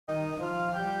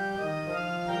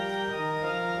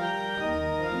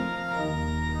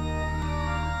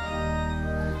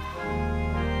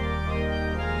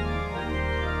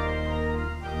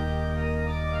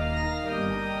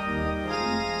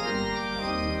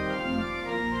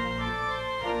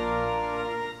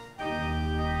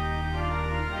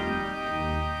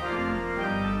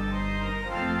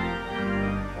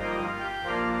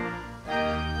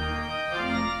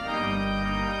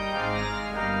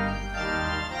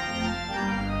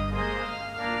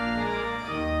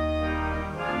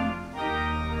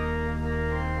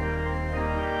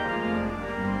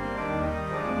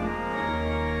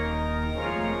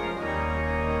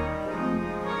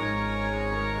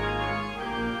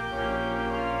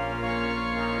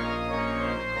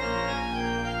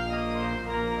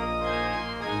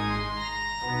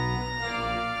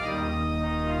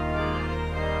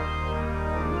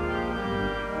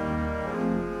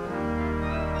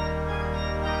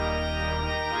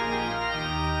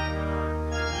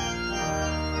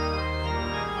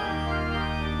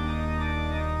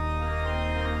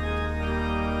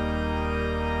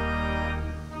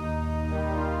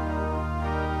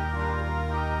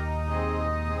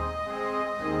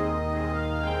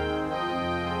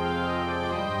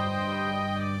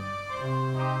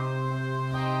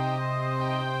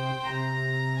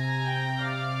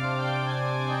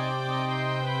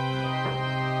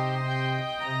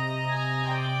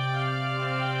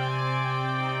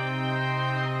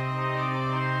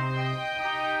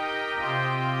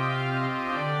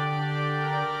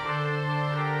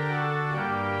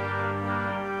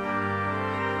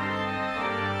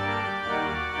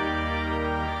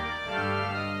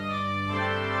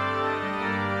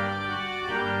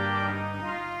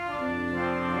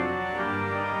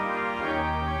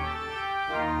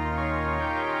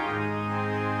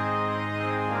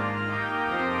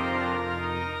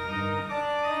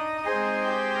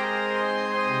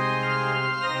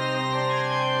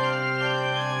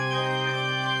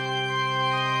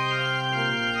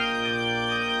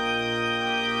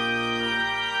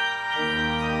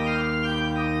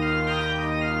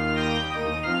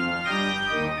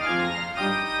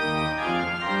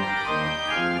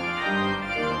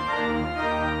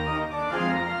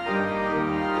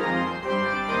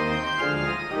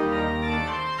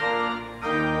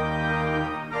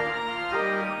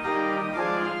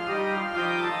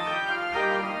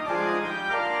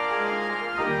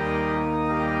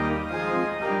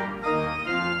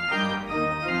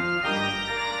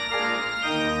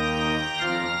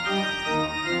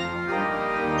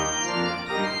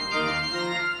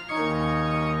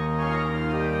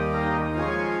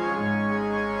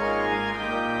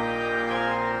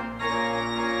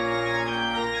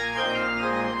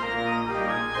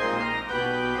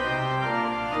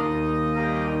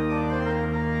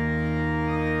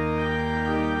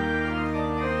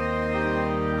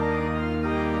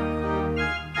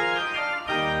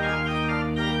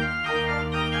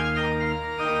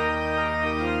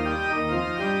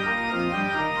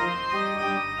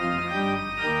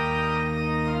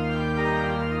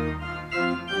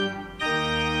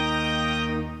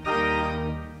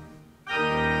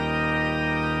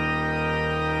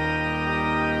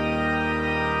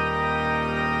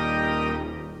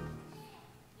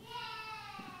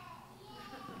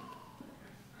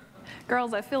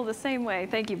Girls, I feel the same way.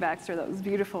 Thank you, Baxter. That was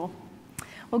beautiful.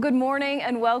 Well, good morning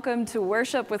and welcome to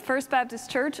worship with First Baptist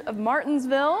Church of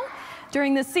Martinsville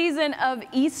during the season of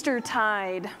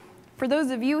Eastertide. For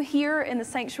those of you here in the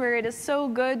sanctuary, it is so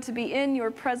good to be in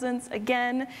your presence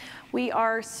again. We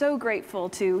are so grateful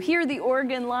to hear the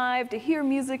organ live, to hear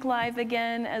music live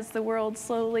again as the world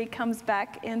slowly comes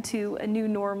back into a new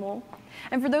normal.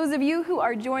 And for those of you who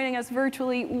are joining us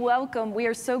virtually, welcome. We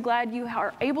are so glad you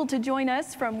are able to join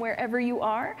us from wherever you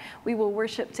are. We will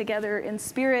worship together in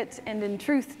spirit and in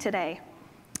truth today.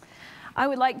 I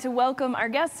would like to welcome our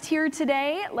guests here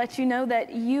today, let you know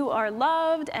that you are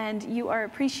loved and you are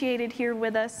appreciated here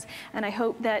with us, and I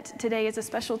hope that today is a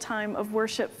special time of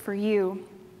worship for you.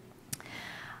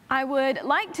 I would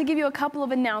like to give you a couple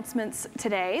of announcements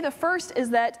today. The first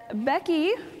is that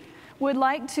Becky would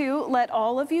like to let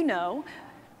all of you know,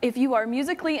 if you are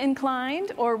musically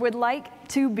inclined or would like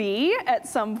to be at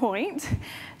some point,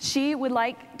 she would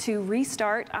like to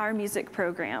restart our music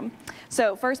program.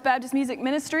 So First Baptist Music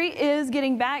Ministry is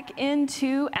getting back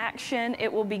into action.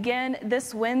 It will begin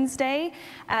this Wednesday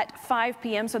at 5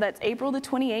 p.m. So that's April the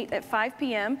 28th at 5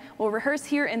 p.m. We'll rehearse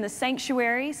here in the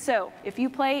sanctuary. So if you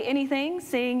play anything,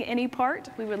 sing any part,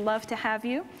 we would love to have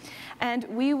you. And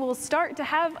we will start to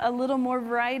have a little more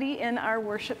variety in our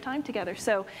worship time together.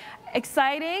 So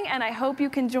exciting, and I hope you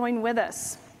can join with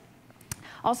us.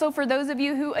 Also, for those of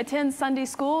you who attend Sunday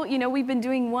school, you know, we've been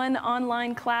doing one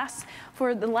online class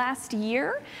for the last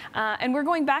year, and we're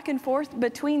going back and forth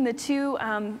between the two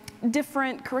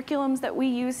different curriculums that we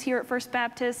use here at First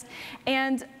Baptist,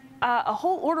 and a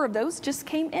whole order of those just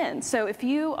came in. So if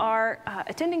you are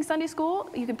attending Sunday school,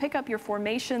 you can pick up your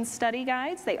formation study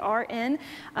guides. They are in.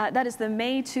 That is the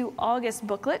May to August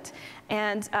booklet.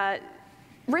 And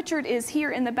Richard is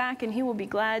here in the back, and he will be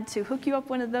glad to hook you up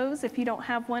one of those if you don't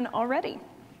have one already.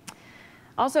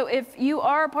 Also, if you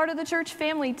are a part of the church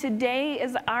family, today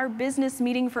is our business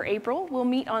meeting for April. We'll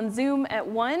meet on Zoom at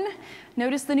 1.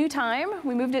 Notice the new time.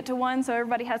 We moved it to 1 so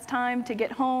everybody has time to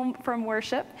get home from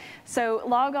worship. So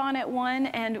log on at 1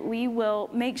 and we will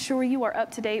make sure you are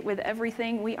up to date with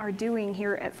everything we are doing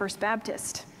here at First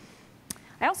Baptist.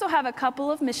 I also have a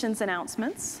couple of missions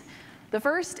announcements. The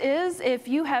first is, if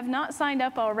you have not signed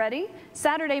up already,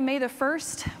 Saturday, May the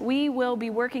 1st, we will be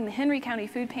working the Henry County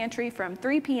Food Pantry from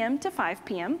 3 p.m. to 5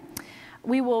 p.m.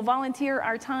 We will volunteer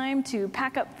our time to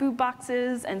pack up food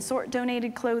boxes and sort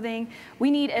donated clothing.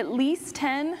 We need at least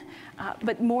 10,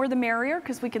 but more the merrier,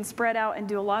 because we can spread out and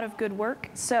do a lot of good work.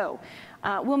 So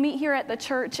we'll meet here at the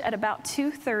church at about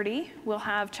 2:30. We'll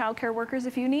have childcare workers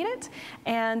if you need it,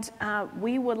 and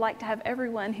we would like to have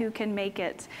everyone who can make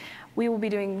it. We will be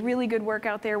doing really good work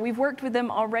out there. We've worked with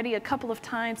them already a couple of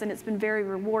times, and it's been very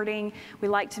rewarding. We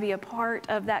like to be a part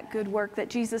of that good work that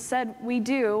Jesus said we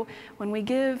do. When we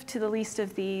give to the least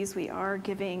of these, we are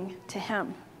giving to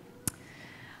him.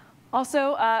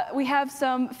 Also, we have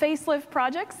some facelift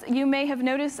projects. You may have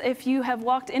noticed, if you have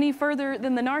walked any further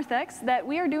than the narthex, that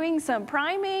we are doing some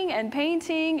priming and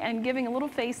painting and giving a little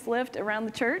facelift around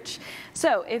the church.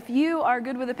 So if you are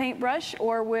good with a paintbrush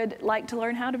or would like to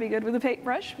learn how to be good with a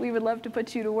paintbrush, we would love to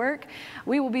put you to work.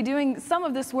 We will be doing some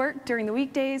of this work during the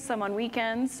weekdays, some on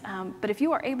weekends. But if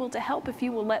you are able to help, if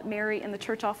you will let Mary in the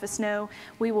church office know,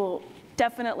 we will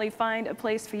definitely find a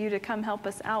place for you to come help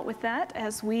us out with that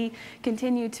as we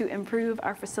continue to improve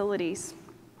our facilities.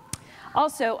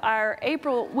 Also, our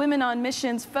April Women on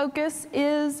Missions focus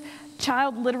is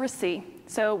child literacy.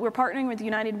 So we're partnering with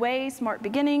United Way, Smart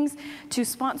Beginnings to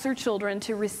sponsor children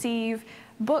to receive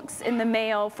books in the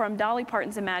mail from Dolly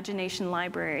Parton's Imagination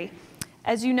Library.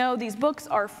 As you know, these books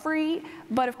are free,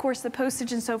 but of course the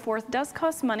postage and so forth does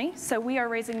cost money, so we are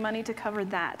raising money to cover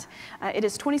that. It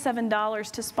is $27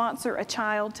 to sponsor a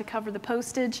child to cover the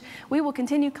postage. We will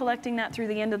continue collecting that through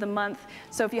the end of the month,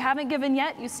 so if you haven't given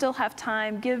yet, you still have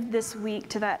time. Give this week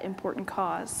to that important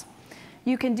cause.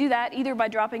 You can do that either by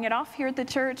dropping it off here at the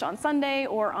church on Sunday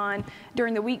or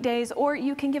during the weekdays, or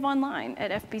you can give online at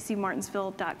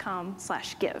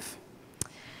fbcmartinsville.com/give.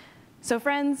 So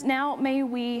friends, now may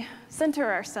we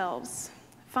center ourselves,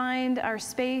 find our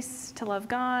space to love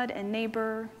God and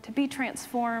neighbor, to be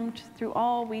transformed through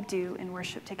all we do in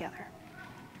worship together.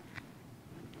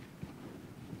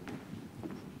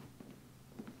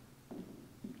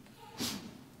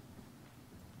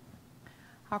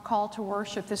 Our call to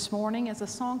worship this morning is a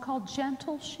song called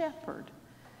Gentle Shepherd.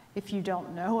 If you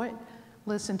don't know it,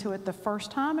 listen to it the first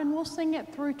time and we'll sing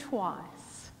it through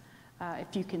twice.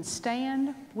 If you can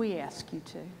stand, we ask you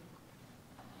to.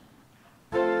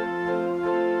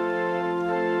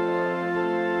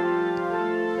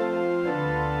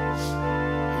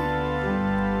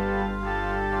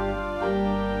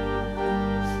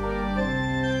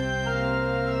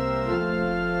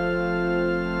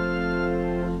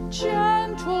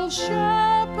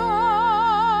 Shepherd,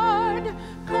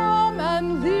 come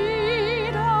and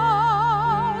lead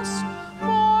us,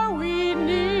 for we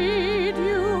need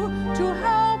you to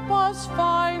help us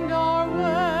find our way.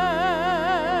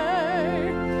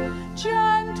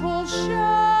 Gentle Shepherd,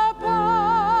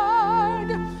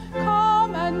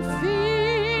 come and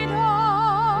feed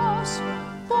us,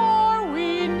 for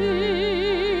we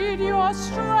need your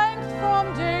strength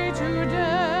from day to day.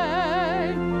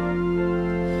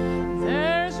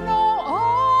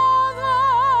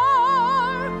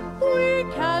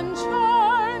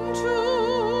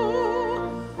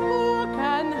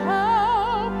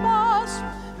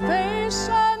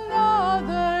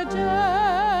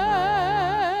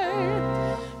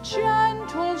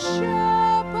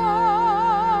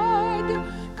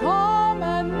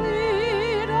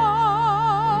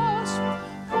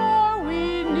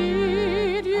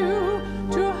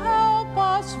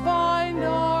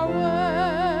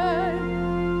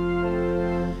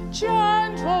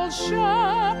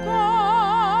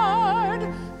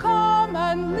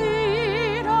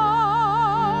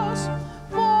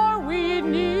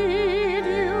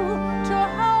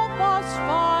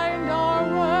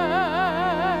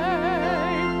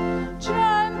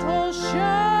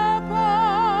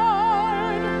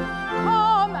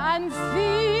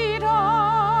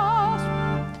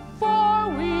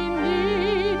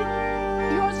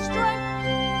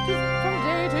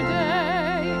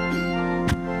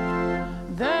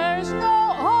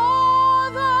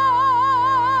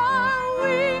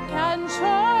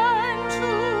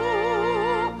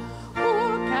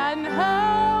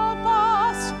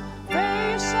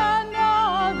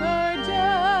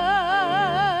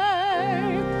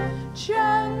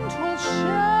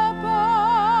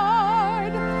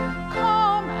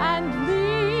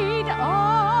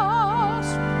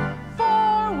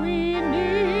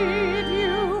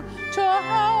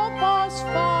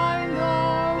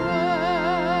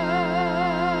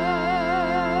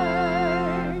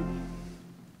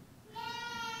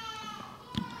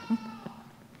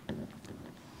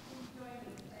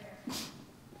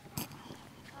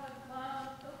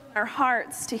 Our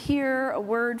hearts to hear a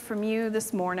word from you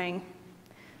this morning.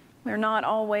 We're not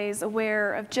always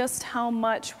aware of just how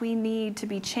much we need to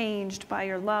be changed by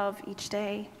your love each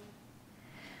day.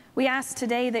 We ask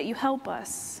today that you help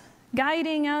us,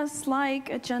 guiding us like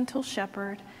a gentle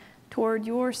shepherd toward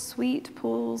your sweet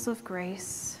pools of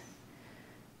grace.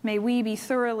 May we be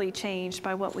thoroughly changed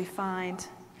by what we find,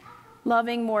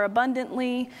 loving more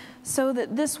abundantly so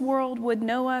that this world would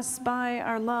know us by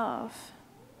our love,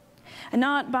 and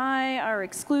not by our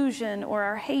exclusion or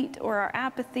our hate or our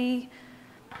apathy,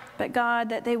 but God,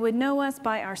 that they would know us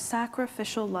by our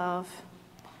sacrificial love,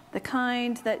 the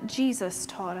kind that Jesus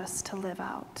taught us to live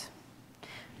out.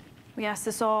 We ask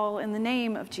this all in the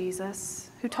name of Jesus,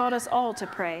 who taught us all to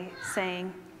pray,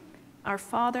 saying, Our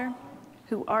Father,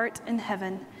 who art in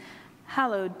heaven,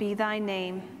 hallowed be thy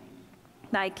name.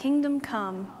 Thy kingdom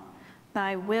come,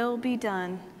 thy will be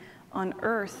done, on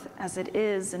earth as it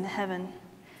is in heaven.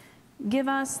 Give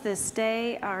us this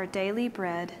day our daily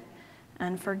bread,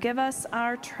 and forgive us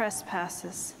our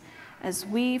trespasses, as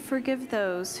we forgive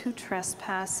those who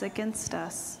trespass against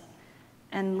us.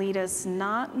 And lead us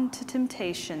not into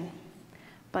temptation,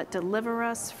 but deliver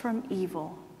us from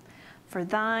evil. For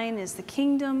thine is the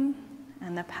kingdom,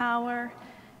 and the power,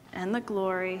 and the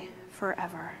glory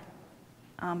forever.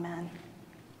 Amen.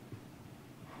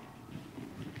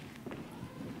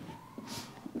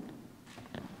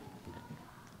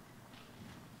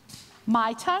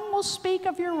 My tongue will speak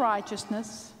of your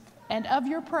righteousness and of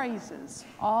your praises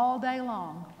all day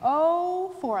long.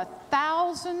 Oh, for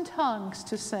 1,000 tongues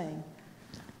to sing.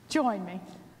 Join me.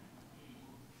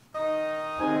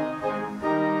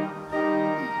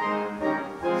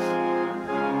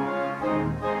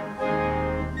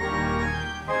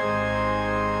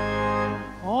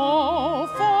 Oh,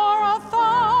 for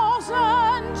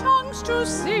 1,000 tongues to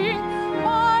sing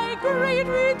my great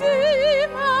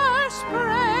Redeemer's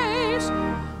praise,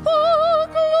 the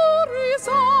glories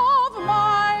of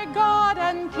my God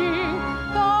and King,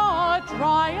 the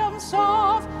triumphs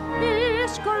of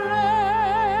his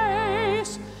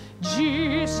grace.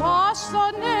 Jesus,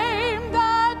 the name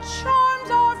that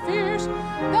charms our fears,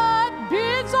 that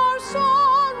bids our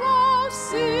sorrows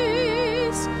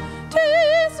cease.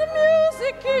 'Tis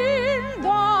music in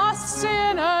the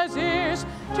sinner's ears,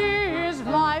 'tis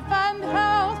life and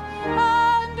health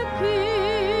and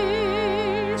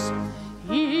peace.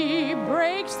 He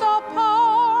breaks the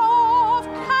power of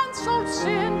cancelled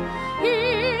sin,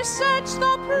 he sets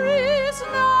the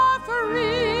prisoner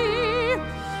free.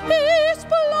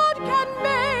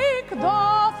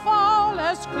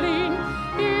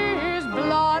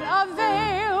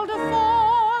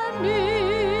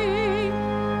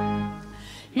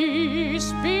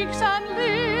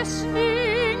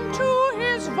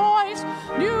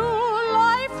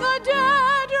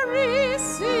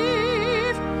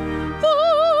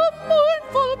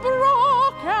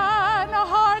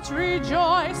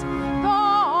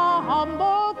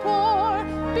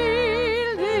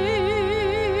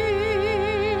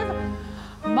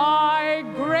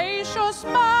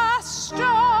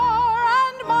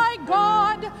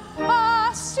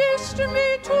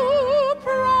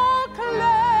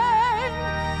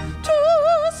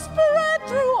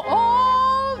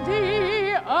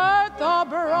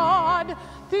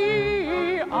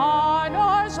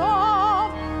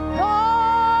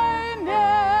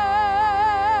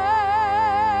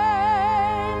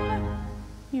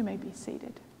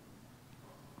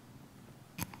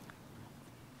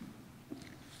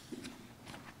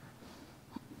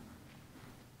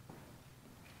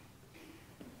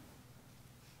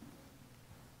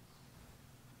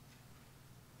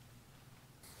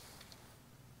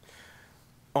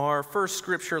 Our first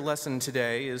scripture lesson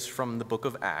today is from the book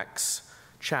of Acts,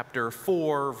 chapter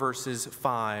 4, verses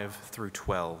 5 through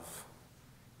 12.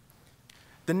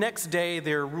 The next day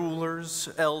their rulers,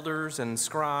 elders, and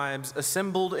scribes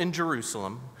assembled in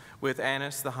Jerusalem with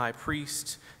Annas the high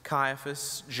priest,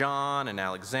 Caiaphas, John, and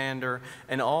Alexander,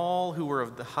 and all who were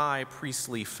of the high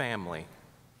priestly family.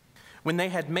 When they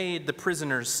had made the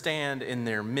prisoners stand in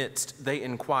their midst, they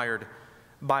inquired,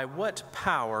 "By what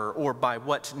power or by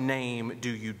what name do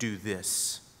you do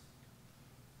this?"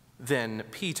 Then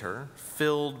Peter,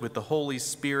 filled with the Holy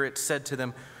Spirit, said to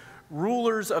them,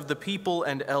 "Rulers of the people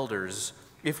and elders,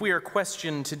 if we are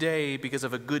questioned today because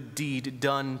of a good deed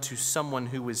done to someone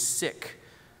who is sick,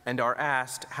 and are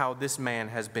asked how this man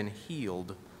has been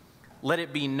healed, let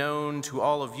it be known to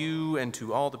all of you and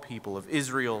to all the people of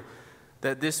Israel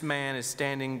that this man is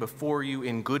standing before you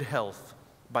in good health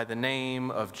by the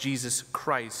name of Jesus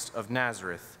Christ of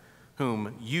Nazareth,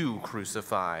 whom you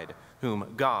crucified,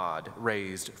 whom God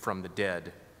raised from the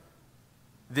dead.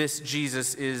 This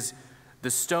Jesus is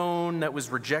the stone that was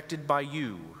rejected by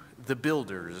you, the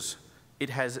builders. It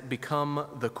has become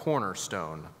the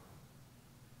cornerstone.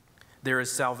 There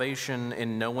is salvation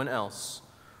in no one else,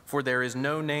 for there is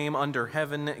no name under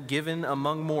heaven given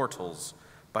among mortals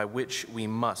by which we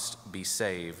must be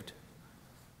saved."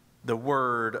 The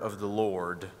word of the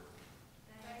Lord.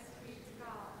 Thanks be to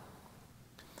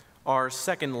God. Our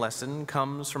second lesson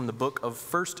comes from the book of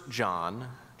 1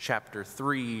 John, chapter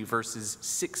 3, verses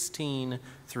 16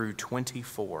 through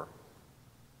 24.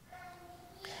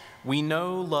 We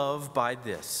know love by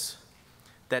this,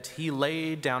 that he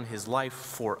laid down his life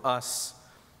for us,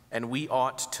 and we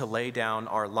ought to lay down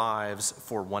our lives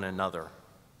for one another.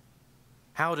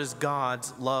 How does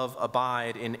God's love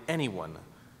abide in anyone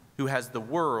who has the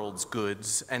world's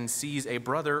goods and sees a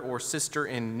brother or sister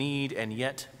in need and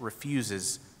yet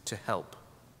refuses to help?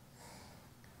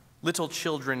 Little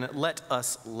children, let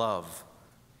us love,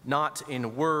 not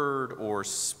in word or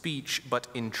speech, but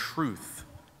in truth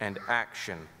and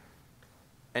action.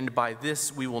 And by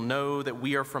this we will know that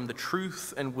we are from the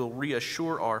truth and will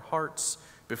reassure our hearts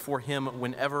before him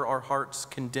whenever our hearts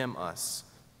condemn us.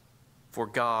 For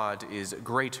God is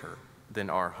greater than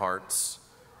our hearts,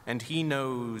 and he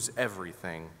knows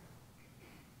everything.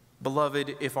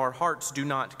 Beloved, if our hearts do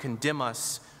not condemn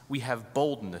us, we have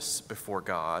boldness before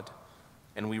God,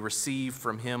 and we receive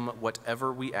from him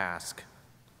whatever we ask,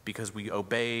 because we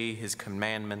obey his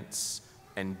commandments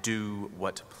and do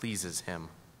what pleases him.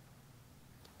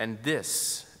 And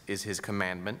this is his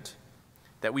commandment,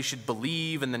 that we should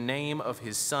believe in the name of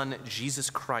his Son, Jesus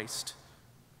Christ,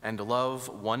 and love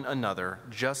one another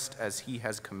just as he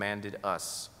has commanded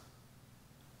us.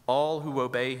 All who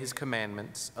obey his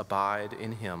commandments abide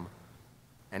in him,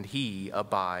 and he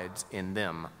abides in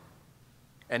them.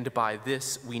 And by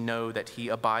this we know that he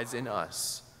abides in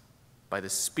us, by the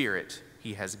Spirit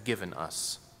he has given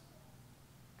us.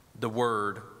 The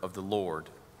word of the Lord.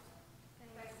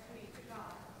 Thanks be to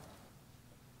God.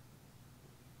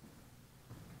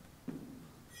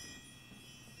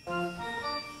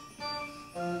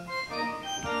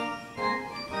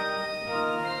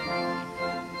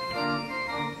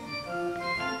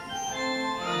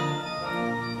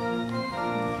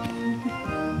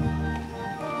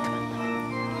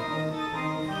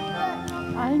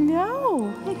 I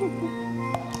know.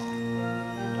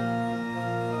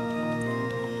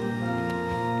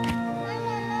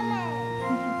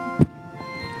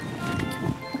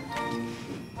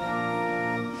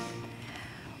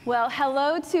 Well,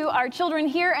 hello to our children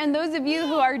here and those of you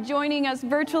who are joining us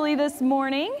virtually this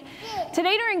morning.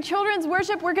 Today during children's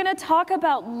worship, we're going to talk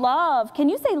about love. Can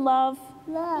you say love?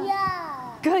 Love.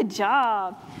 Yeah. Good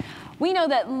job. We know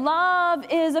that love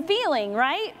is a feeling,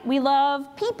 right? We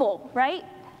love people, right?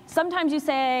 Sometimes you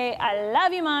say, "I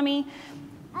love you, Mommy."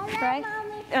 I love Right?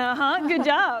 Mommy. Good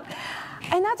job.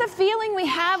 And that's a feeling we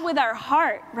have with our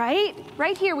heart, right?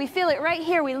 Right here, we feel it right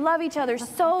here. We love each other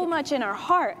so much in our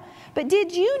heart. But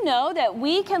did you know that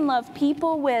we can love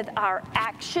people with our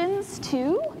actions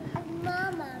too?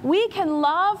 Mama. We can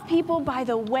love people by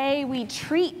the way we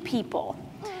treat people.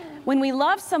 When we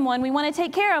love someone, we want to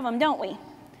take care of them, don't we?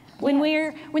 When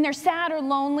they're sad or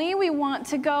lonely, we want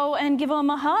to go and give them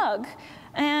a hug.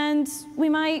 And we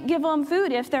might give them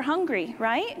food if they're hungry,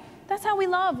 right? That's how we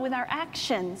love, with our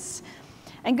actions.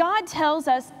 And God tells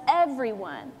us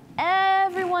everyone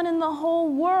in the whole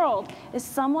world is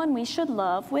someone we should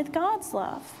love with God's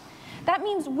love. That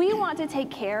means we want to take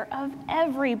care of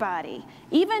everybody,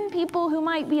 even people who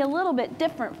might be a little bit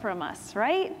different from us,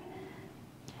 right?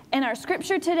 In our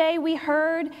scripture today, we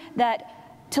heard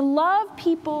that to love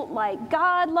people like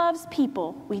God loves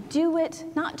people, we do it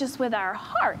not just with our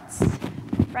hearts,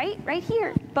 right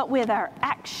here, but with our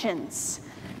actions.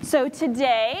 So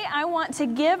today, I want to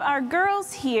give our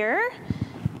girls here,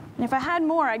 and if I had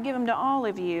more, I'd give them to all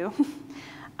of you.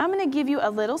 I'm going to give you a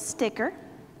little sticker.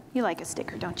 You like a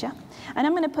sticker, don't you? And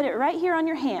I'm going to put it right here on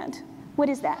your hand. What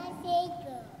is that?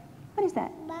 What is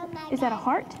that? Is that a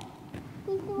heart?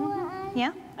 Mm-hmm.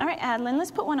 Yeah? All right, Adeline,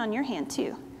 let's put one on your hand,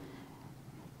 too.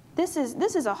 This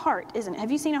is a heart, isn't it?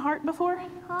 Have you seen a heart before?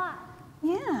 Heart.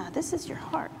 Yeah, this is your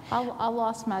heart. I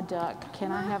lost my duck.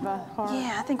 Can I have a heart?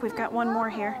 Yeah, I think we've got one more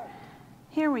here.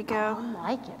 Here we go. I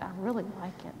like it. I really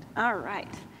like it. All right.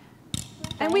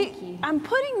 Thank you. I'm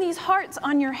putting these hearts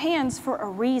on your hands for a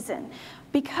reason,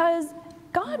 because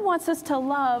God wants us to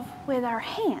love with our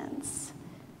hands.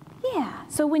 Yeah,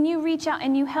 so when you reach out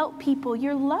and you help people,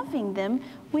 you're loving them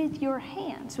with your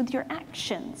hands, with your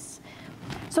actions.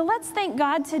 So let's thank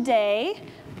God today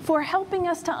for helping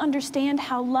us to understand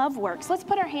how love works. Let's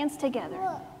put our hands together.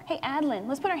 Hey, Adeline,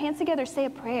 let's put our hands together, say a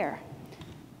prayer.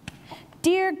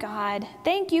 Dear God,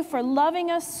 thank you for loving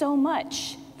us so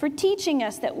much, for teaching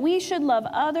us that we should love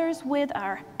others with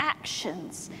our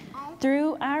actions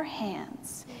through our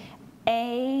hands.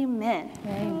 Amen.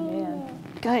 Amen.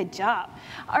 Good job.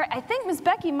 All right, I think Miss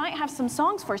Becky might have some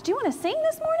songs for us. Do you want to sing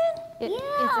this morning? Is it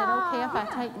okay if I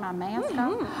take my mask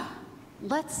off?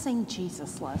 Let's sing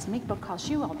Jesus Loves Me, because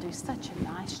you all do such a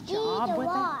nice job with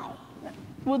it.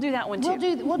 We'll do that one too.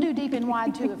 We'll do Deep and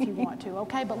Wide too if you want to,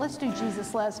 okay? But let's do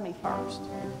Jesus Loves Me first.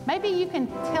 Maybe you can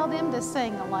tell them to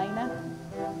sing, Elena.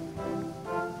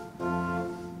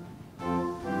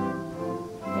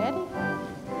 Ready?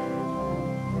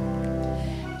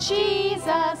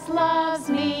 Jesus loves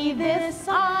me, this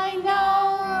I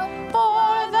know,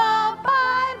 for the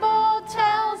Bible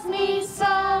tells me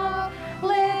so.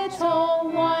 Little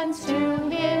ones to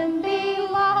him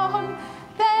belong.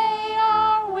 They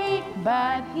are weak,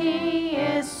 but he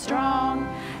is strong.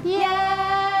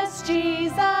 Yes,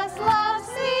 Jesus loves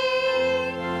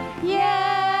me.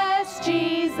 Yes,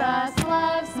 Jesus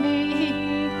loves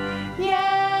me.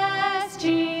 Yes,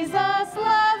 Jesus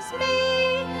loves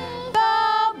me.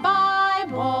 The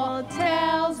Bible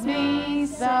tells me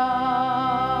so.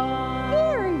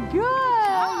 Very good.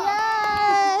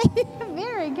 Yay.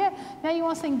 Very good. Now you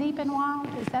want to sing Deep and Wide?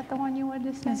 Is that the one you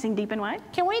wanted to sing? Sing Deep and Wide?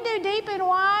 Can we do Deep and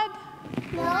Wide?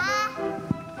 All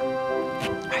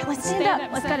right, let's stand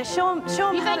up. Let's gotta show them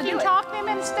You how think to you do can it. talk to him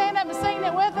and stand up and sing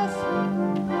it with us?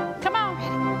 Come on.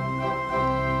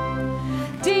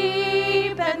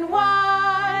 Deep and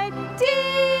wide,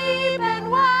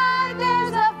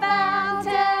 there's a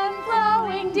fountain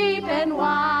flowing deep and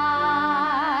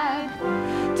wide.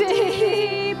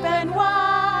 Deep and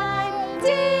wide,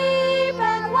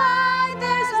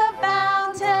 there's a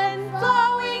fountain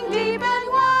flowing deep and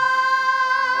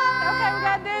wide. Okay, we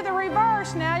gotta do the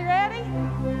reverse now. You ready?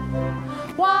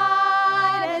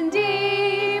 Wide and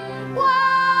deep,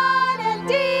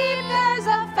 there's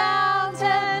a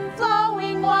fountain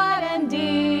flowing wide and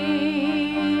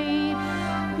deep.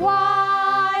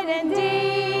 Wide and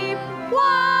deep,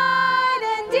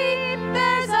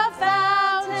 there's a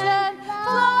fountain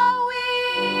flowing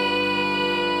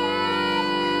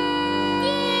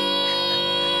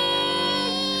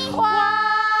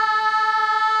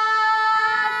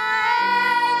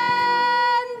wide and deep.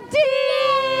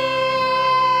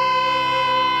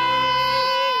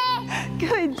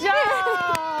 Good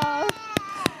job.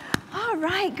 All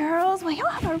right, girls. Well, y'all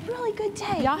have a really good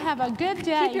day. Y'all have a good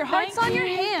day. Keep your hearts Thank on your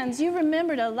you. hands. You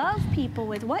remember to love people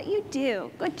with what you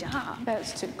do. Good job.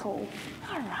 That's too cool.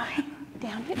 All right.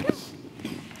 Down you go.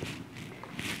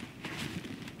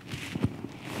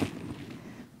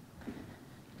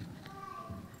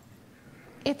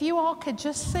 If you all could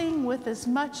just sing with as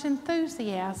much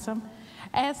enthusiasm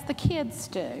as the kids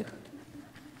do.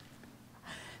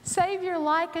 Savior,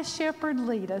 like a shepherd,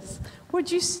 lead us.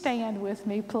 Would you stand with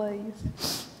me,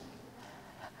 please?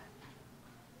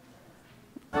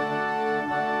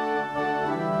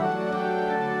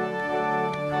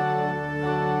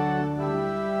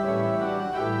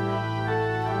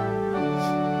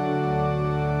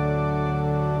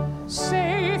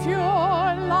 Savior,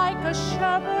 like a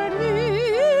shepherd,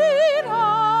 lead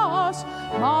us.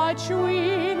 Much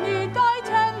we need thy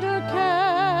tender care.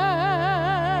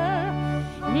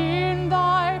 In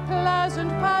thy pleasant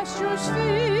pastures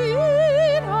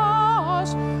feed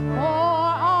us. For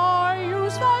our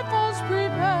use thy folds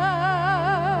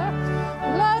prepare.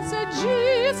 Blessed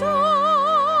Jesus,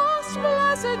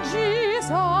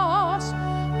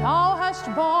 thou hast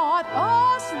bought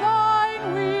us,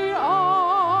 thine we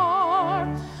are.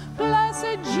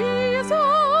 Blessed Jesus,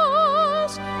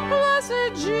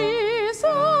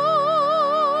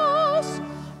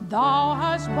 thou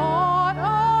hast bought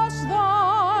us.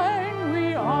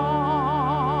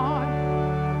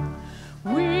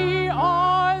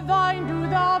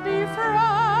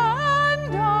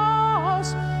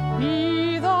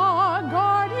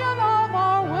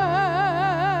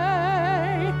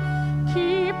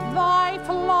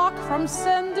 from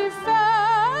sin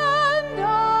defend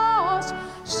us,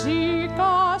 seek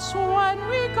us when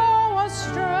we go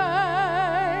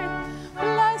astray.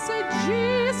 Blessed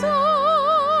Jesus,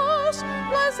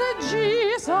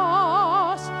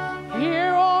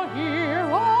 hear, oh, hear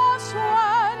us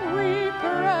when we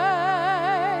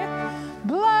pray.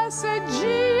 Blessed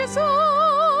Jesus,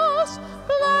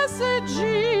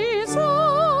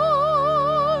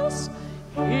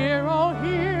 hear, oh,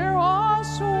 hear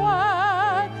us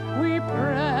when we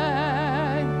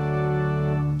pray.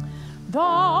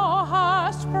 Thou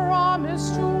hast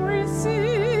promised to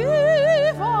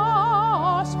receive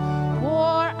us,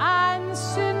 poor and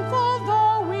sinful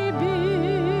though we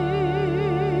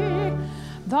be.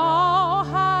 Thou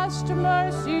hast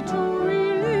mercy to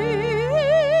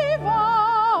relieve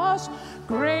us,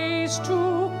 grace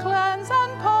to cleanse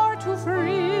and power to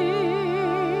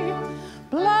free.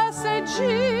 Blessed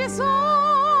Jesus,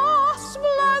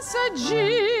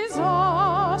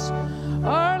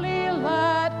 early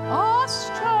let us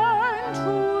turn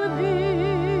to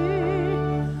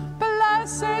thee.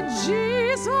 Blessed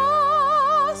Jesus,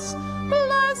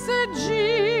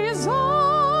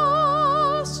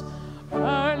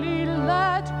 early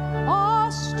let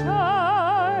us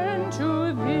turn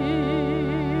to thee.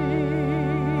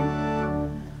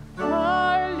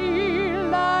 Early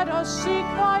let us seek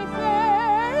thy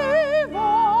favor,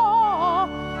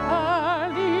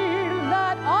 early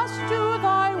let us do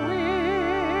thy will.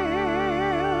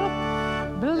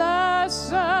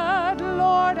 Blessed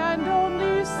Lord and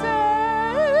only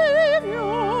Savior,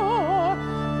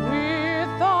 with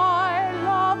thy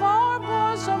love our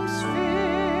bosoms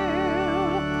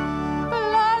fill.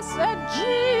 Blessed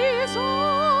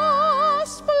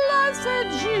Jesus,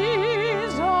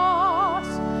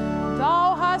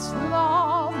 thou hast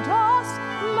loved us,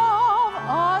 love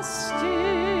us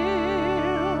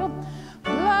still.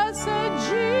 Blessed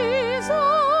Jesus,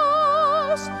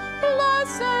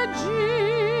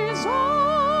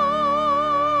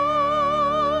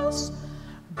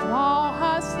 thou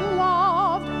hast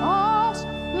loved us,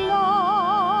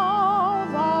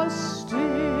 love us still.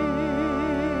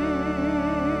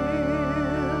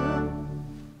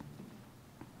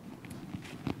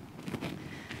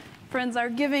 Friends, our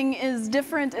giving is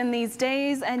different in these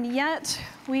days, and yet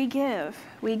we give.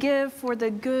 We give for the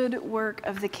good work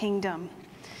of the kingdom.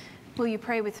 Will you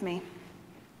pray with me?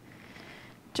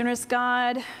 Generous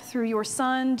God, through your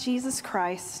Son, Jesus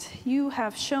Christ, you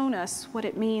have shown us what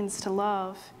it means to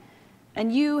love,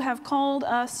 and you have called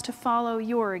us to follow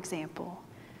your example,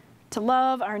 to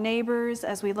love our neighbors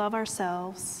as we love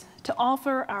ourselves, to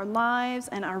offer our lives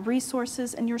and our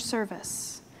resources in your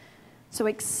service. So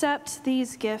accept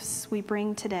these gifts we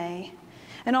bring today,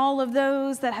 and all of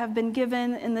those that have been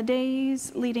given in the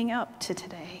days leading up to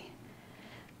today.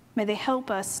 May they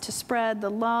help us to spread the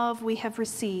love we have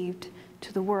received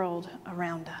to the world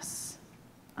around us.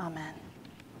 Amen.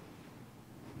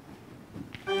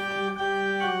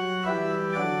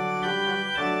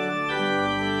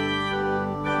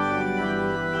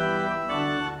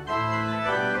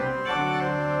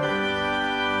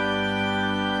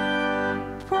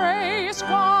 Praise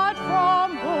God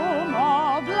from whom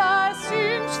all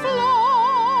blessings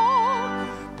flow.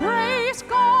 Praise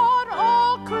God,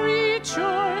 all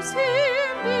creatures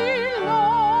here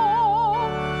below.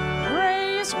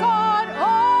 Praise God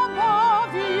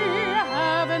above ye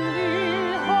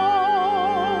heavenly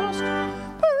host.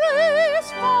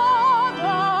 Praise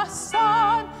Father,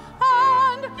 Son,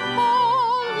 and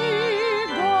Holy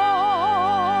Ghost.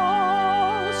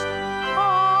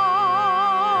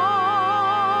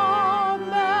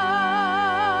 Amen.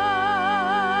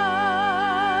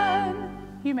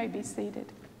 You may be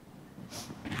seated.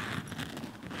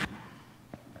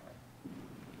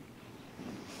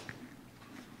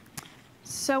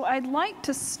 So I'd like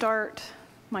to start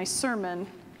my sermon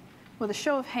with a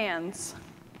show of hands.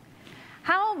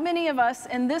 How many of us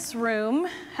in this room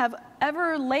have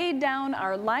ever laid down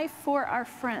our life for our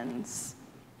friends?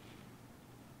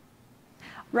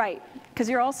 Right, because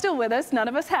you're all still with us. None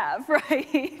of us have,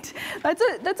 right?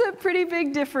 That's a pretty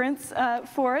big difference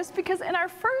for us, because in our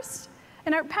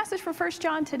passage for 1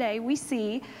 John today, we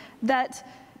see that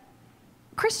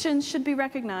Christians should be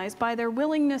recognized by their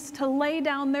willingness to lay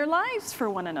down their lives for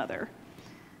one another.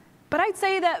 But I'd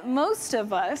say that most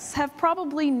of us have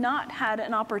probably not had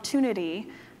an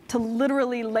opportunity to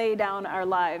literally lay down our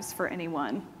lives for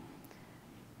anyone.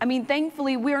 I mean,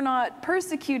 thankfully, we're not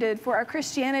persecuted for our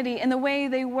Christianity in the way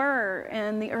they were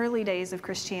in the early days of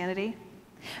Christianity.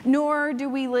 Nor do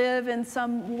we live in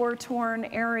some war-torn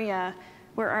area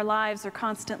where our lives are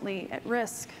constantly at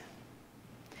risk.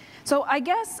 So I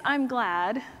guess I'm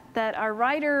glad that our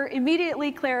writer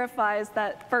immediately clarifies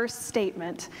that first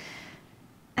statement.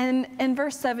 And in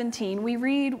verse 17, we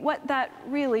read what that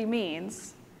really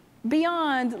means,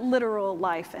 beyond literal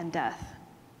life and death.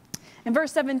 In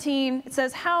verse 17, it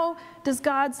says, "How does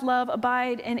God's love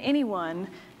abide in anyone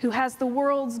who has the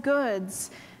world's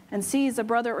goods and sees a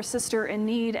brother or sister in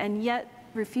need and yet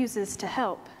refuses to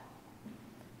help?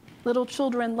 Little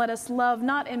children, let us love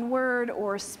not in word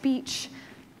or speech,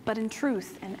 but in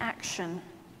truth and action."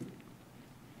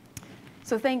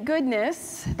 So thank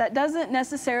goodness, that doesn't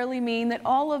necessarily mean that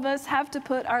all of us have to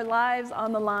put our lives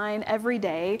on the line every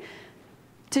day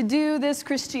to do this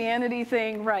Christianity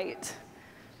thing right.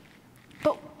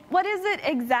 But what is it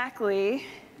exactly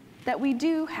that we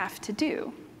do have to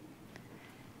do?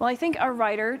 Well, I think our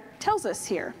writer tells us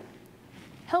here.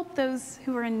 Help those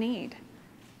who are in need.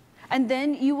 And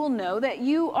then you will know that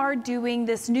you are doing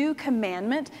this new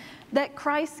commandment that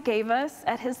Christ gave us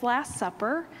at his Last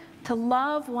Supper, to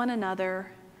love one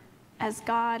another as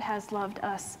God has loved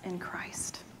us in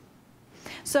Christ.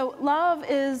 So love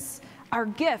is our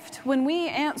gift. When we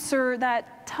answer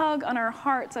that tug on our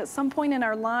hearts at some point in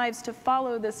our lives to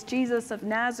follow this Jesus of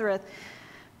Nazareth,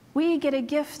 we get a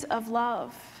gift of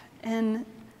love in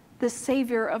the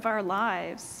Savior of our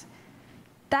lives.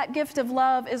 That gift of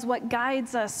love is what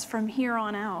guides us from here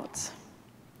on out.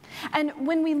 And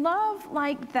when we love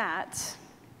like that,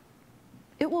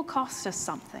 it will cost us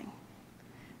something.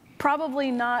 Probably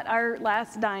not our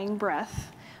last dying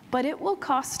breath, but it will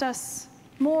cost us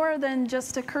more than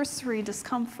just a cursory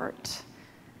discomfort.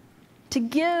 To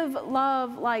give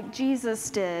love like Jesus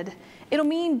did, it'll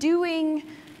mean doing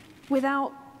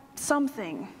without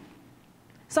something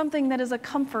that is a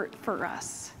comfort for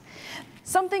us.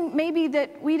 Something maybe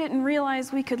that we didn't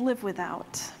realize we could live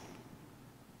without.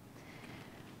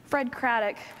 Fred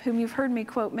Craddock, whom you've heard me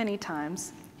quote many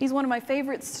times, he's one of my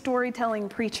favorite storytelling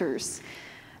preachers.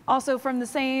 Also from the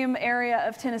same area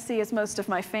of Tennessee as most of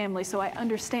my family, so I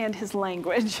understand his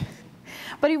language.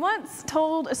 But he once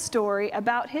told a story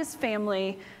about his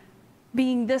family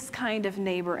being this kind of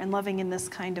neighbor and loving in this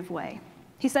kind of way.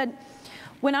 He said,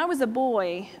 "When I was a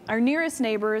boy, our nearest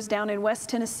neighbors down in West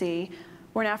Tennessee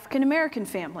were an African-American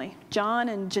family, John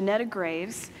and Janetta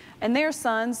Graves, and their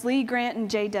sons, Lee, Grant, and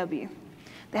J.W.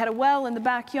 They had a well in the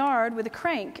backyard with a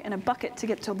crank and a bucket to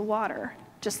get to the water,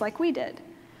 just like we did.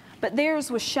 But theirs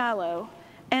was shallow,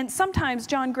 and sometimes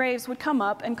John Graves would come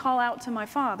up and call out to my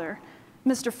father,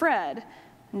 'Mr. Fred,'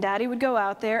 and Daddy would go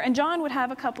out there, and John would have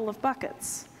a couple of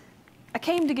buckets. 'I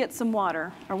came to get some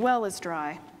water. Our well is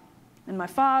dry.' And my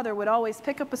father would always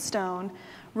pick up a stone,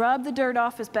 rub the dirt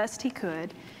off as best he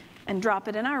could, and drop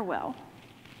it in our well.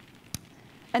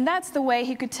 And that's the way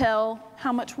he could tell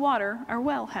how much water our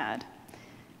well had.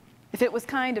 If it was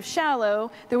kind of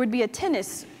shallow, there would be a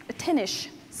tinnish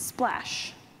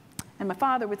splash. And my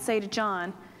father would say to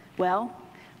John, 'Well,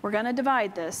 we're going to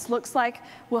divide this. Looks like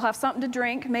we'll have something to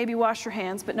drink, maybe wash your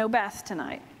hands, but no bath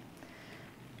tonight.'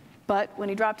 But when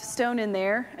he dropped a stone in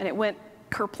there and it went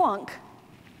kerplunk,"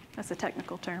 that's a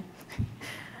technical term,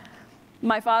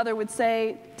 "my father would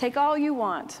say, 'Take all you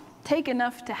want. Take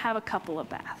enough to have a couple of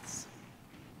baths.'"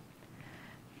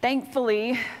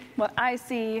 Thankfully, what I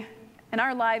see in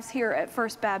our lives here at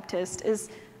First Baptist is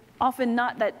often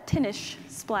not that tinnish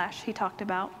splash he talked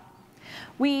about.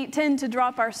 We tend to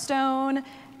drop our stone,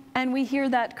 and we hear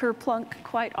that kerplunk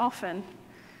quite often.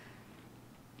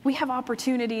 We have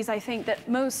opportunities, I think, that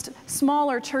most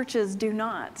smaller churches do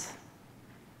not,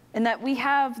 and that we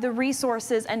have the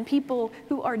resources and people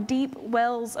who are deep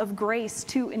wells of grace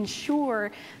to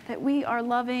ensure that we are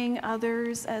loving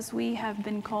others as we have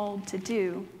been called to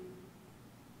do.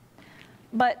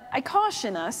 But I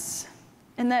caution us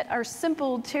in that our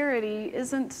simple charity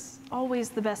isn't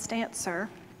always the best answer.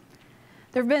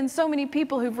 There have been so many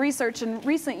people who've researched in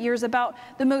recent years about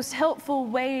the most helpful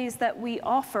ways that we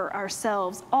offer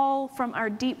ourselves, all from our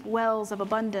deep wells of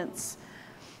abundance.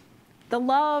 The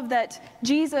love that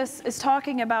Jesus is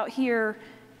talking about here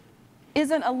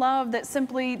isn't a love that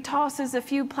simply tosses a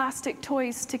few plastic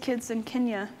toys to kids in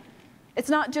Kenya. It's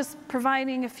not just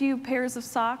providing a few pairs of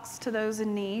socks to those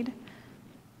in need.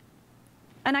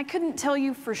 And I couldn't tell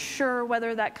you for sure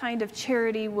whether that kind of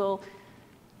charity will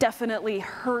definitely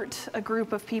hurt a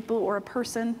group of people or a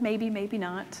person, maybe, maybe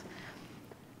not.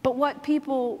 But what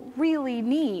people really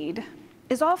need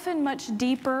is often much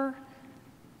deeper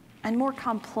and more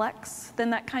complex than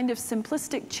that kind of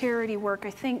simplistic charity work, I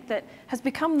think, that has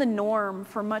become the norm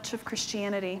for much of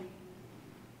Christianity.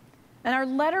 And our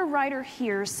letter writer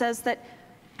here says that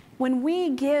when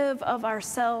we give of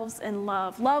ourselves in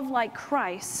love like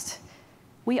Christ,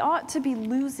 we ought to be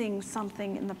losing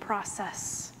something in the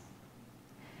process.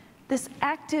 this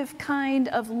active kind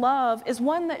of love is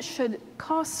one that should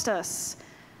cost us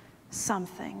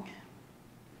something.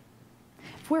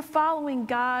 If we're following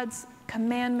God's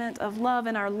commandment of love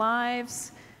in our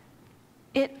lives,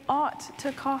 it ought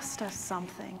to cost us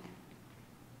something.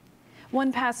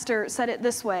 One pastor said it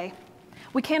this way: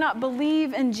 we cannot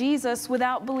believe in Jesus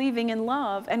without believing in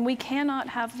love, and we cannot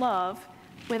have love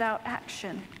without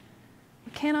action.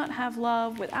 We cannot have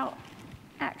love without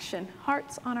action,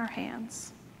 hearts on our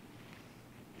hands.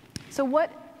 So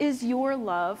what is your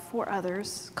love for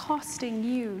others costing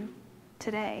you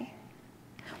today?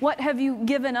 What have you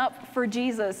given up for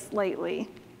Jesus lately?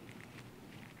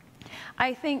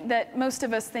 I think that most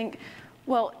of us think,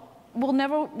 well, we'll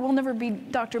never be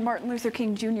Dr. Martin Luther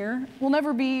King Jr. We'll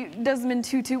never be Desmond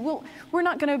Tutu. We're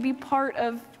not going to be part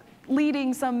of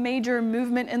leading some major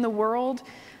movement in the world.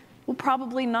 We'll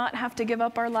probably not have to give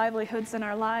up our livelihoods and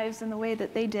our lives in the way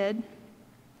that they did.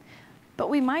 But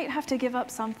we might have to give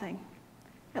up something,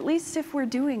 at least if we're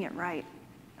doing it right.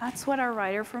 That's what our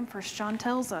writer from 1 John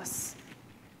tells us.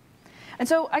 And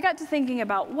so I got to thinking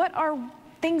about what are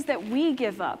things that we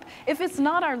give up. If it's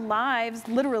not our lives,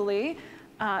 literally,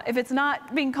 if it's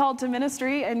not being called to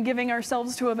ministry and giving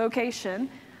ourselves to a vocation,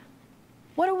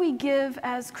 what do we give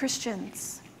as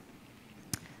Christians?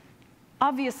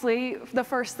 Obviously, the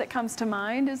first that comes to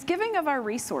mind is giving of our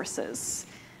resources.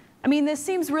 I mean, this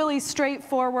seems really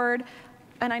straightforward,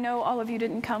 and I know all of you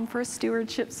didn't come for a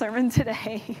stewardship sermon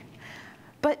today,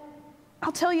 but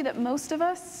I'll tell you that most of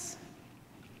us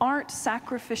aren't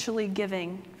sacrificially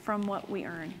giving from what we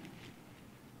earn.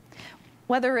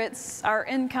 Whether it's our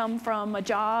income from a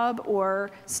job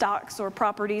or stocks or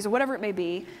properties or whatever it may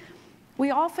be, we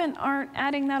often aren't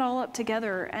adding that all up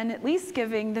together and at least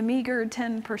giving the meager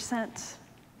 10%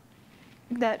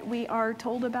 that we are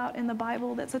told about in the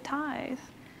Bible that's a tithe.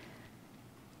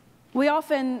 We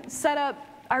often set up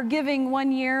our giving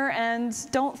one year and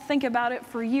don't think about it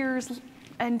for years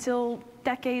until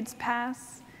decades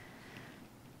pass.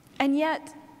 And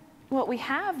yet, what we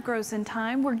have grows in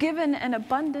time. We're given an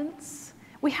abundance.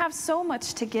 We have so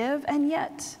much to give, and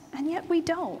yet we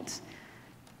don't.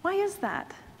 Why is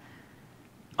that?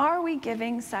 Are we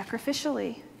giving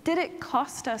sacrificially? Did it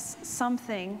cost us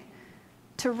something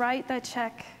to write that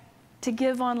check, to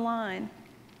give online,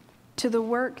 to the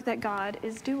work that God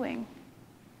is doing?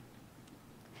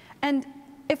 And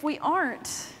if we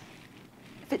aren't,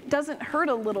 if it doesn't hurt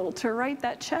a little to write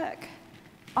that check,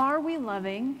 are we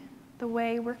loving the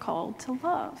way we're called to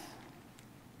love?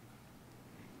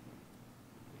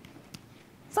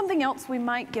 Something else we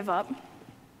might give up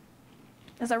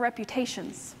is our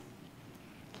reputations.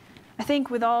 I think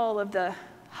with all of the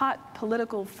hot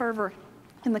political fervor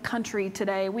in the country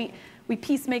today, we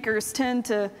peacemakers tend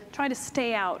to try to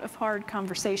stay out of hard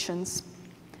conversations.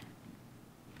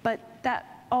 But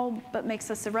that all but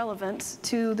makes us irrelevant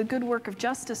to the good work of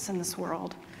justice in this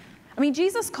world. I mean,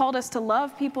 Jesus called us to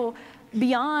love people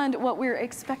beyond what we're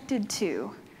expected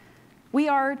to. We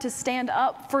are to stand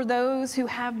up for those who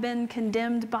have been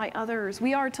condemned by others.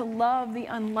 We are to love the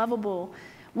unlovable.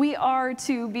 We are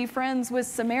to be friends with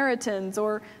Samaritans,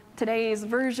 or today's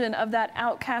version of that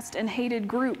outcast and hated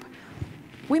group.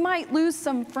 We might lose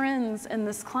some friends in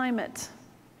this climate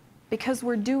because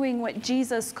we're doing what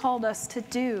Jesus called us to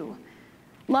do,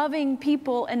 loving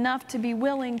people enough to be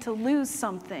willing to lose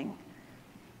something.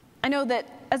 I know that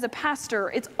as a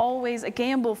pastor, it's always a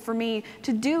gamble for me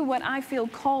to do what I feel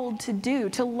called to do,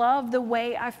 to love the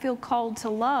way I feel called to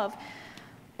love,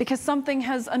 because something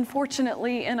has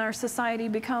unfortunately in our society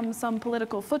become some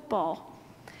political football.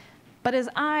 But as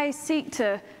I seek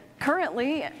to,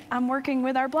 currently, I'm working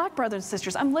with our Black brothers and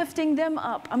sisters. I'm lifting them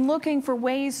up. I'm looking for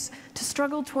ways to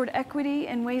struggle toward equity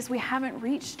in ways we haven't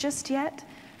reached just yet.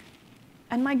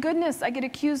 And my goodness, I get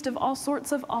accused of all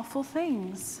sorts of awful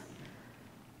things.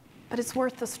 But it's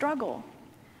worth the struggle,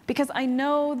 because I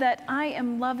know that I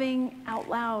am loving out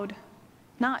loud,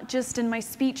 not just in my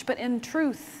speech, but in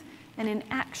truth and in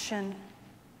action.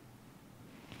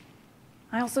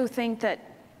 I also think that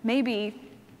maybe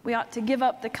we ought to give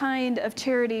up the kind of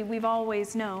charity we've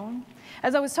always known.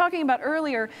 As I was talking about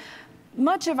earlier,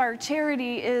 much of our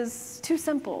charity is too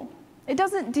simple. It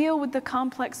doesn't deal with the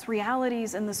complex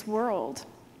realities in this world.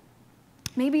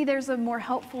 Maybe there's a more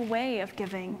helpful way of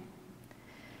giving.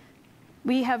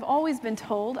 We have always been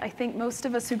told, I think most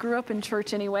of us who grew up in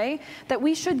church anyway, that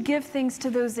we should give things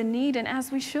to those in need, and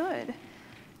as we should.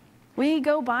 We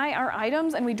go buy our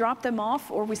items and we drop them off,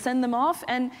 or we send them off,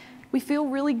 and we feel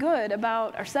really good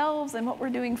about ourselves and what we're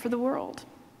doing for the world.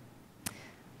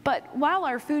 But while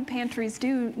our food pantries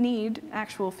do need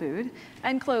actual food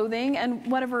and clothing and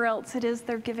whatever else it is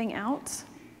they're giving out,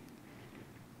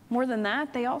 more than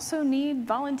that, they also need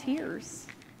volunteers.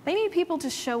 They need people to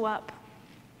show up.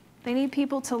 They need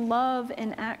people to love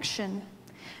in action,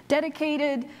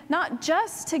 dedicated not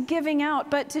just to giving out,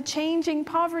 but to changing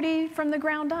poverty from the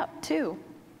ground up too.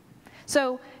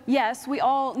 So yes, we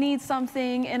all need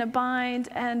something in a bind,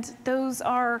 and those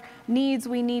are needs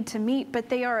we need to meet, but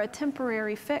they are a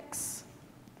temporary fix.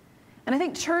 And I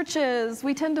think churches,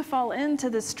 we tend to fall into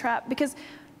this trap because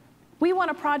we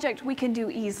want a project we can do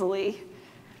easily.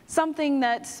 Something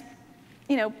that,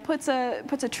 puts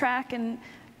a track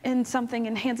in something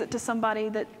and hands it to somebody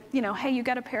that, hey, you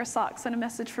got a pair of socks and a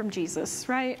message from Jesus,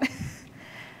 right?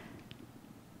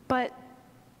 But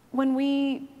when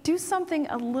we do something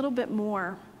a little bit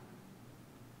more,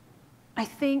 I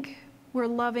think we're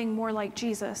loving more like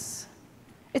Jesus.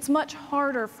 It's much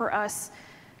harder for us.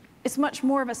 It's much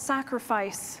more of a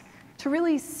sacrifice to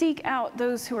really seek out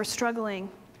those who are struggling,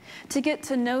 to get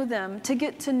to know them, to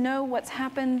get to know what's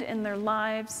happened in their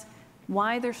lives,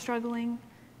 why they're struggling,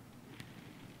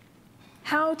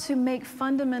 how to make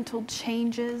fundamental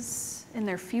changes in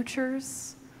their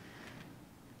futures.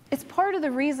 It's part of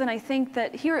the reason I think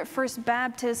that here at First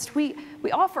Baptist, we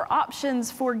offer options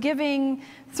for giving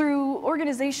through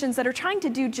organizations that are trying to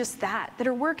do just that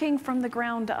are working from the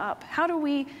ground up. How do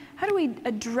we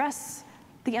address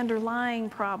the underlying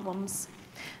problems?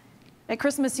 At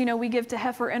Christmas, we give to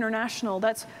Heifer International.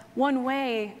 That's one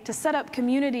way to set up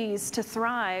communities to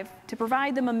thrive, to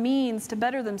provide them a means to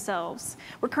better themselves.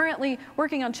 We're currently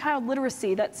working on child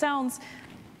literacy. That sounds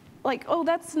like, oh,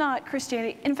 that's not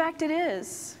Christianity. In fact, it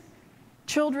is.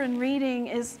 Children reading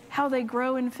is how they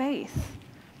grow in faith.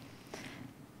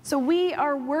 So we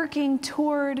are working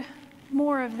toward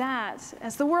more of that.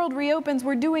 As the world reopens,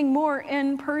 we're doing more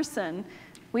in person.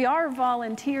 We are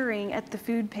volunteering at the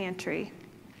food pantry,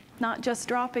 not just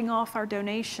dropping off our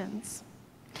donations.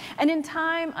 And in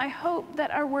time, I hope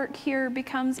that our work here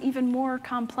becomes even more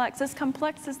complex as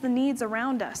the needs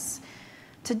around us,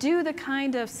 to do the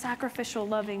kind of sacrificial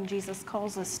loving Jesus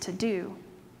calls us to do,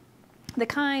 the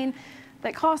kind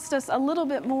that cost us a little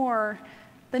bit more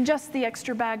than just the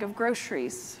extra bag of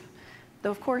groceries.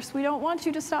 Though, of course, we don't want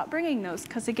you to stop bringing those,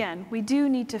 because again, we do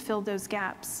need to fill those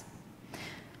gaps.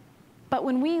 But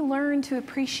when we learn to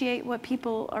appreciate what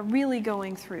people are really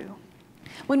going through,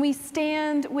 when we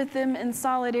stand with them in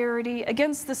solidarity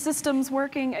against the systems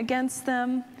working against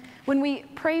them, when we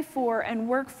pray for and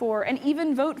work for and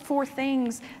even vote for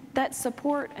things that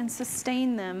support and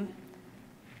sustain them,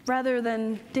 rather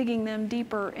than digging them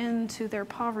deeper into their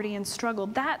poverty and struggle,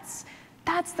 that's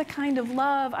the kind of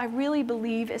love I really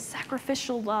believe is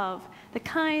sacrificial love, the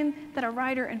kind that a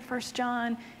writer in 1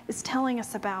 John is telling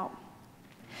us about.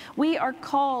 We are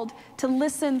called to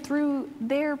listen through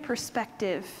their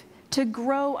perspective, to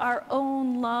grow our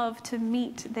own love to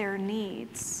meet their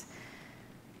needs.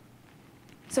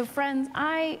 So friends,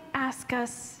 I ask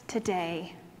us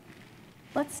today,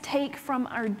 let's take from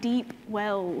our deep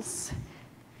wells.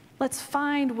 Let's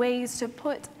find ways to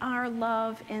put our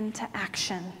love into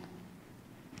action.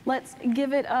 Let's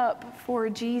give it up for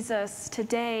Jesus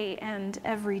today and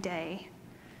every day.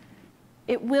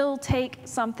 It will take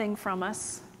something from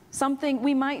us, something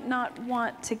we might not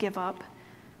want to give up.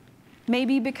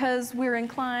 Maybe because we're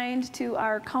inclined to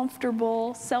our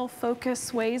comfortable,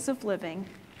 self-focused ways of living.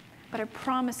 But I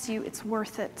promise you it's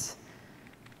worth it.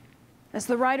 As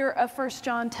the writer of 1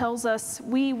 John tells us,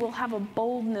 we will have a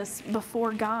boldness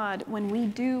before God when we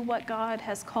do what God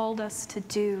has called us to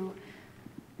do,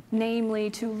 namely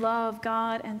to love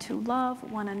God and to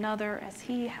love one another as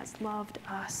He has loved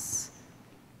us.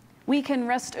 We can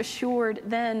rest assured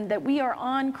then that we are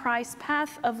on Christ's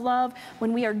path of love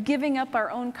when we are giving up our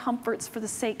own comforts for the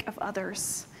sake of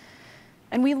others.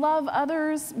 And we love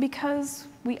others because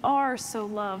we are so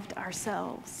loved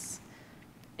ourselves.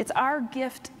 It's our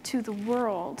gift to the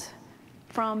world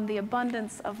from the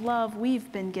abundance of love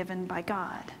we've been given by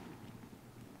God.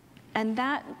 And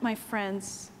that, my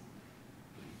friends,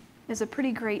 is a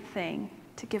pretty great thing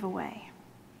to give away.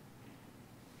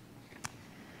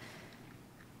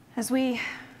 As we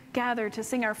gather to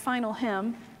sing our final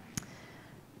hymn,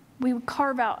 we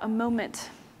carve out a moment.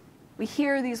 We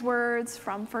hear these words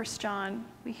from 1 John.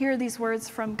 We hear these words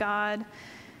from God.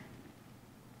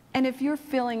 And if you're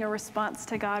feeling a response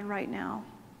to God right now,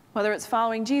 whether it's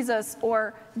following Jesus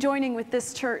or joining with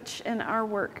this church in our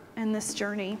work in this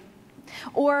journey,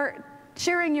 or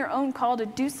sharing your own call to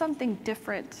do something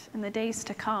different in the days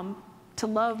to come, to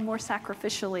love more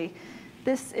sacrificially,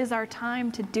 this is our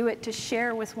time to do it, to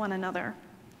share with one another.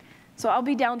 So I'll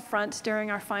be down front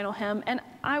during our final hymn, and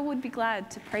I would be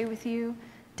glad to pray with you,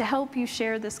 to help you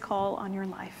share this call on your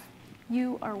life.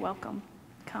 You are welcome.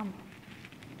 Come.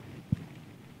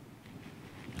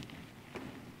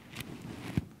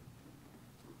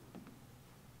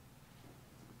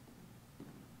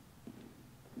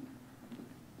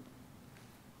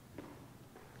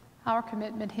 Our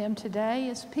commitment hymn today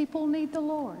is People Need the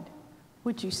Lord.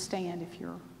 Would you stand if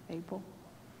you're able?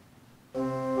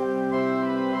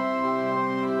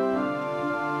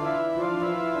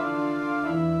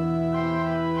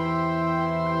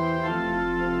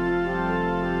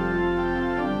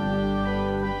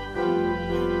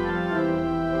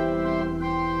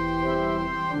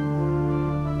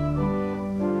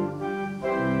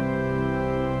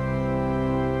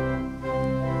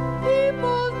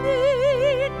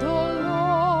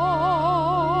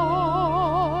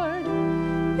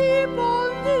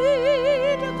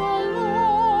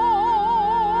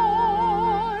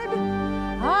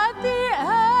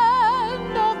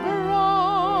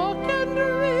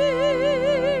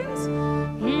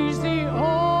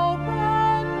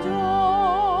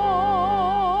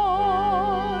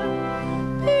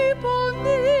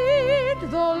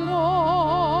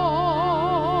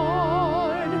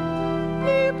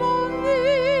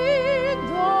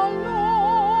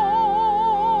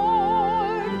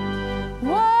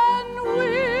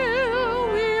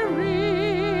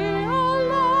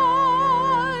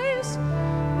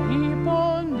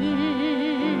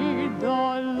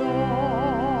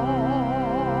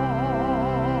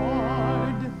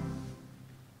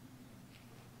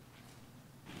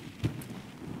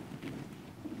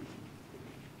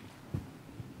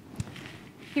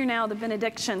 Hear now the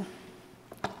benediction.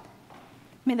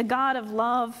 May the God of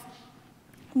love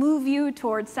move you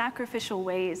towards sacrificial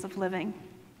ways of living.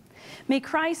 May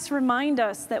Christ remind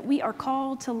us that we are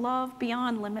called to love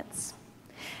beyond limits.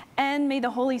 And may the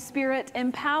Holy Spirit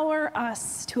empower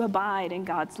us to abide in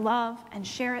God's love and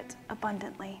share it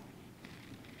abundantly.